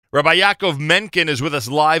Rabbi Yaakov Menken is with us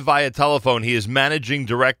live via telephone. He is managing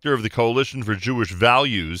director of the Coalition for Jewish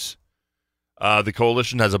Values. The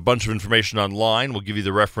coalition has a bunch of information online. We'll give you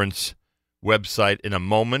the reference website in a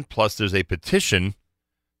moment. Plus, there's a petition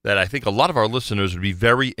that I think a lot of our listeners would be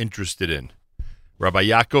very interested in. Rabbi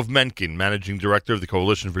Yaakov Menken, managing director of the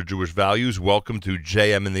Coalition for Jewish Values. Welcome to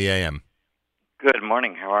JM in the AM. Good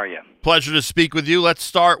morning. How are you? Pleasure to speak with you. Let's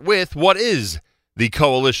start with, what is the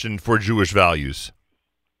Coalition for Jewish Values?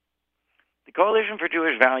 The Coalition for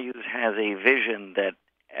Jewish Values has a vision that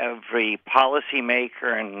every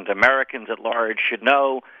policymaker and Americans at large should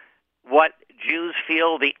know what Jews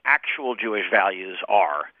feel the actual Jewish values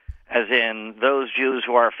are, as in those Jews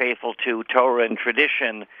who are faithful to Torah and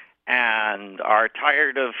tradition and are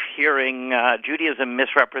tired of hearing Judaism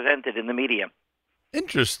misrepresented in the media.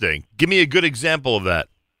 Interesting. Give me a good example of that.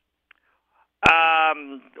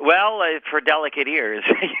 For delicate ears,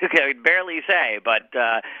 you can barely say, but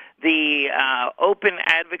the open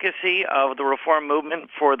advocacy of the reform movement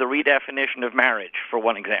for the redefinition of marriage, for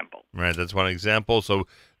one example. Right, that's one example. So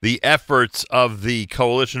the efforts of the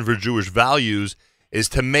Coalition for Jewish Values is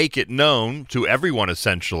to make it known to everyone,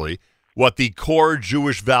 essentially, what the core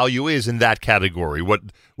Jewish value is in that category,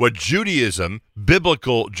 what Judaism,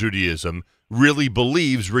 biblical Judaism, really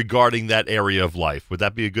believes regarding that area of life. Would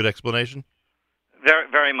that be a good explanation? Very,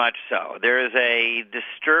 very much so. There is a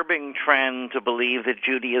disturbing trend to believe that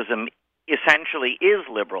Judaism essentially is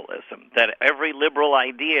liberalism, that every liberal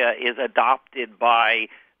idea is adopted by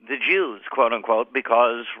the Jews, quote unquote,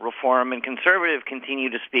 because Reform and Conservative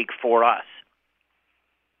continue to speak for us.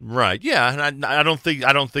 Right. Yeah, and I don't think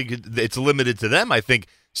it's limited to them. I think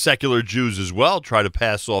secular Jews as well try to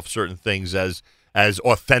pass off certain things as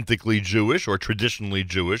authentically Jewish or traditionally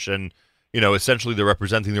Jewish, and essentially they're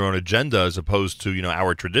representing their own agenda as opposed to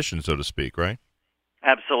our tradition, so to speak. Right.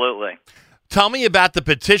 Absolutely. Tell me about the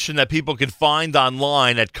petition that people can find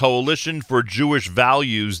online at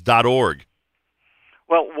coalitionforjewishvalues.org.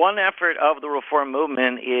 Well, one effort of the Reform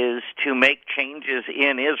movement is to make changes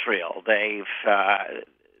in Israel.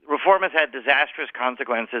 Reform has had disastrous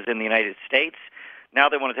consequences in the United States. Now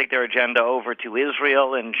they want to take their agenda over to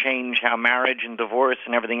Israel and change how marriage and divorce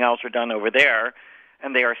and everything else are done over there.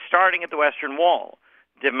 And they are starting at the Western Wall,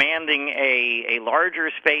 demanding a larger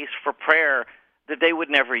space for prayer that they would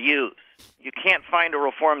never use. You can't find a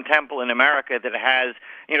Reform temple in America that has,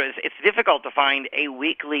 it's difficult to find a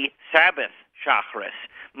weekly Sabbath Shacharis,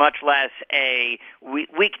 much less a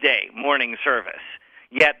weekday morning service.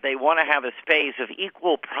 Yet they want to have a space of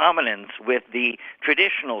equal prominence with the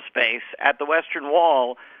traditional space at the Western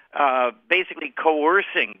Wall, basically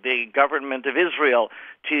coercing the government of Israel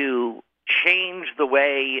to change the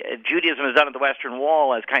way Judaism is done at the Western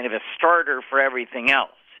Wall as kind of a starter for everything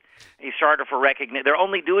else. A starter for recognition. They're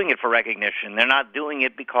only doing it for recognition. They're not doing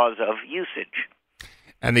it because of usage.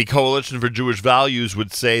 And the Coalition for Jewish Values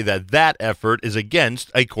would say that effort is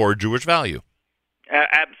against a core Jewish value.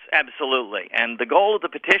 Absolutely. And the goal of the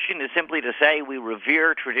petition is simply to say we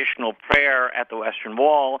revere traditional prayer at the Western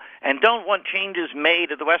Wall and don't want changes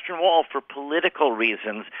made at the Western Wall for political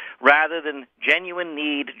reasons rather than genuine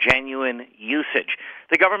need, genuine usage.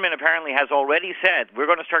 The government apparently has already said we're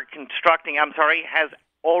going to start has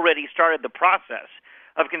already started the process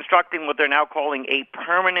of constructing what they're now calling a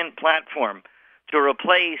permanent platform to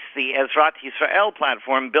replace the Ezrat Yisrael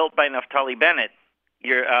platform built by Naftali Bennett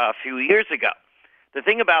a few years ago. The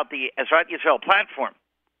thing about the Ezrat Yisrael platform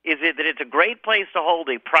is that it's a great place to hold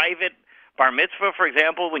a private bar mitzvah, for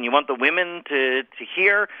example, when you want the women to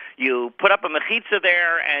hear. You put up a mechitza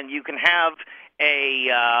there, and you can have a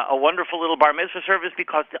wonderful little bar mitzvah service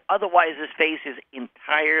because otherwise the space is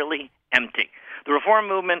entirely empty. The Reform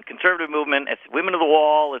movement, Conservative movement, Women of the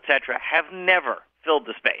Wall, etc., have never filled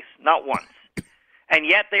the space, not once. And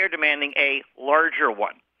yet they are demanding a larger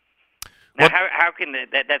one. Now, how can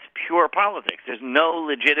that's pure politics? There's no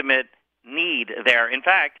legitimate need there. In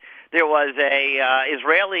fact, there was a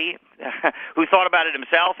Israeli who thought about it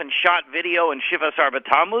himself and shot video in Shiva Sar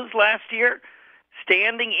B'Tammuz last year,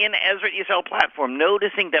 standing in Ezrat Yisrael platform,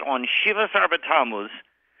 noticing that on Shiva Sar B'Tammuz,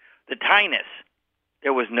 the Tainus,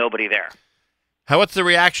 there was nobody there. What's the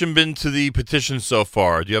reaction been to the petition so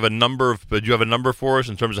far? Do you have a number for us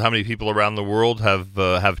in terms of how many people around the world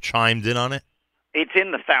have chimed in on it? It's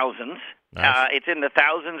in the thousands. Nice. It's in the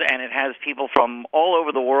thousands, and it has people from all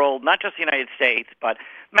over the world, not just the United States, but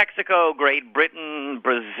Mexico, Great Britain,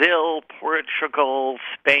 Brazil, Portugal,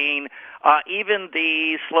 Spain, even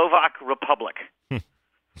the Slovak Republic.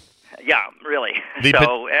 Yeah, really.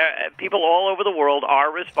 People all over the world are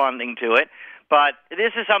responding to it. But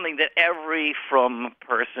this is something that every frum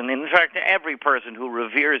person, in fact, every person who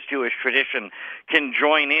reveres Jewish tradition can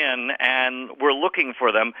join in, and we're looking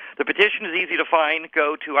for them. The petition is easy to find.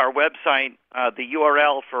 Go to our website. The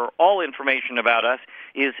URL for all information about us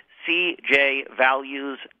is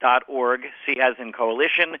cjvalues.org, C as in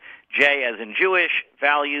coalition, J as in Jewish,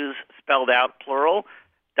 values spelled out plural,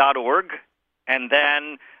 .org. And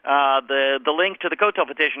then the link to the Kotel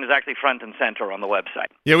petition is actually front and center on the website.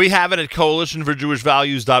 Yeah, we have it at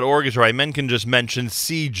coalitionforjewishvalues.org. As Rabbi Menken just mentioned,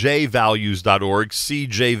 cjvalues.org.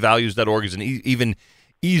 cjvalues.org is an even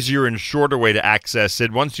easier and shorter way to access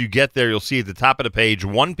it. Once you get there, you'll see at the top of the page,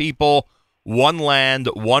 one people, one land,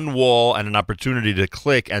 one wall, and an opportunity to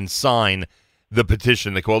click and sign the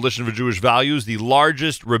petition. The Coalition for Jewish Values, the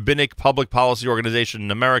largest rabbinic public policy organization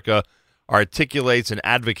in America, articulates and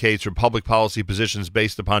advocates for public policy positions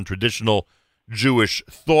based upon traditional Jewish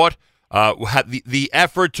thought. The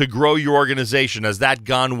effort to grow your organization, has that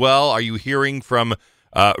gone well? Are you hearing from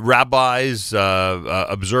rabbis,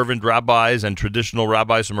 observant rabbis, and traditional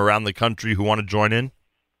rabbis from around the country who want to join in?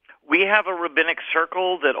 We have a rabbinic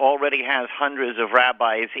circle that already has hundreds of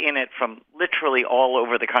rabbis in it from literally all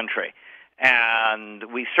over the country.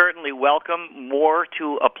 And we certainly welcome more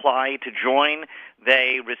to apply to join.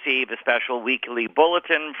 They receive a special weekly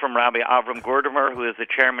bulletin from Rabbi Avram Gordimer, who is the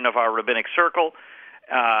chairman of our rabbinic circle.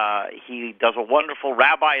 He does a wonderful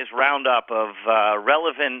rabbi's roundup of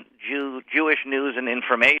relevant Jewish news and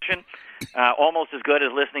information, almost as good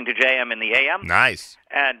as listening to JM in the AM. Nice.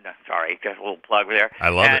 And sorry, just a little plug there. I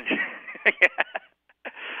love it. Yeah.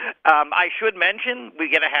 I should mention we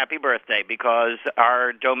get a happy birthday because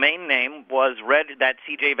our domain name was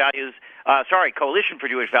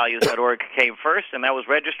coalitionforjewishvalues.org came first, and that was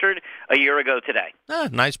registered a year ago today.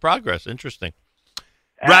 Nice progress. Interesting.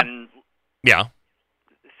 Yeah.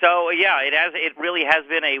 So, it really has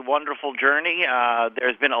been a wonderful journey.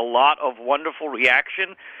 There's been a lot of wonderful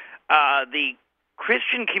reaction. The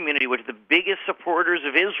Christian community, which is the biggest supporters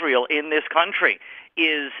of Israel in this country,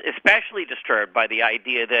 is especially disturbed by the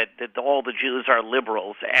idea that all the Jews are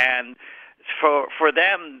liberals. And for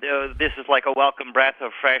them, this is like a welcome breath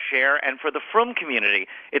of fresh air. And for the Frum community,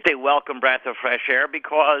 it's a welcome breath of fresh air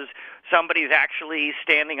because somebody's actually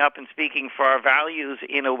standing up and speaking for our values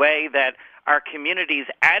in a way that our community's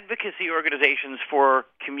advocacy organizations for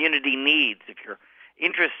community needs, if your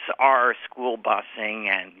interests are school busing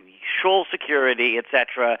and shul security,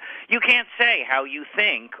 etc., you can't say how you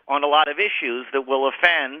think on a lot of issues that will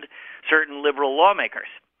offend certain liberal lawmakers.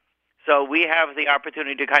 So we have the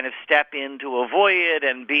opportunity to kind of step in to avoid it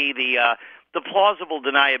and be the plausible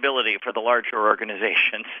deniability for the larger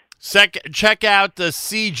organizations. Check out the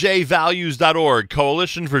cjvalues.org,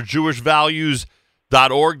 Coalition for Jewish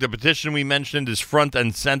Values.org. The petition we mentioned is front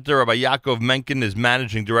and center. Rabbi Yaakov Menken is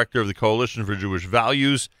managing director of the Coalition for Jewish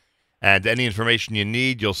Values. And any information you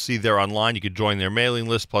need, you'll see there online. You can join their mailing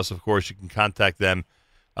list. Plus, of course, you can contact them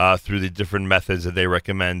through the different methods that they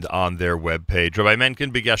recommend on their webpage. Rabbi Menken,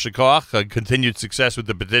 big yasher koach, continued success with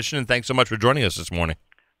the petition, and thanks so much for joining us this morning.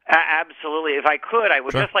 Absolutely. If I could, I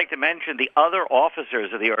would just like to mention the other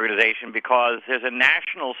officers of the organization because there's a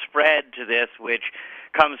national spread to this which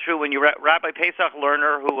comes through when you Rabbi Pesach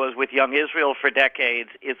Lerner, who was with Young Israel for decades,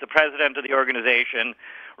 is the president of the organization.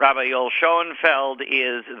 Rabbi Yoel Schoenfeld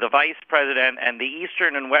is the vice president, and the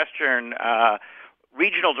Eastern and Western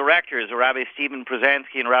regional directors are Rabbi Stephen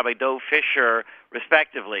Pruzansky and Rabbi Dov Fisher,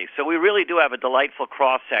 respectively. So we really do have a delightful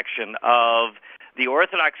cross-section of the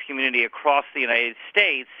Orthodox community across the United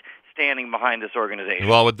States standing behind this organization.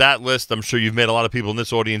 Well, with that list, I'm sure you've made a lot of people in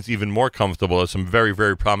this audience even more comfortable. There's some very,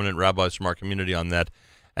 very prominent rabbis from our community on that,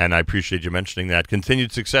 and I appreciate you mentioning that.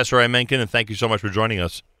 Continued success, Rabbi Menken, and thank you so much for joining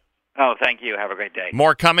us. Oh, thank you. Have a great day.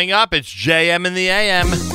 More coming up. It's JM in the AM.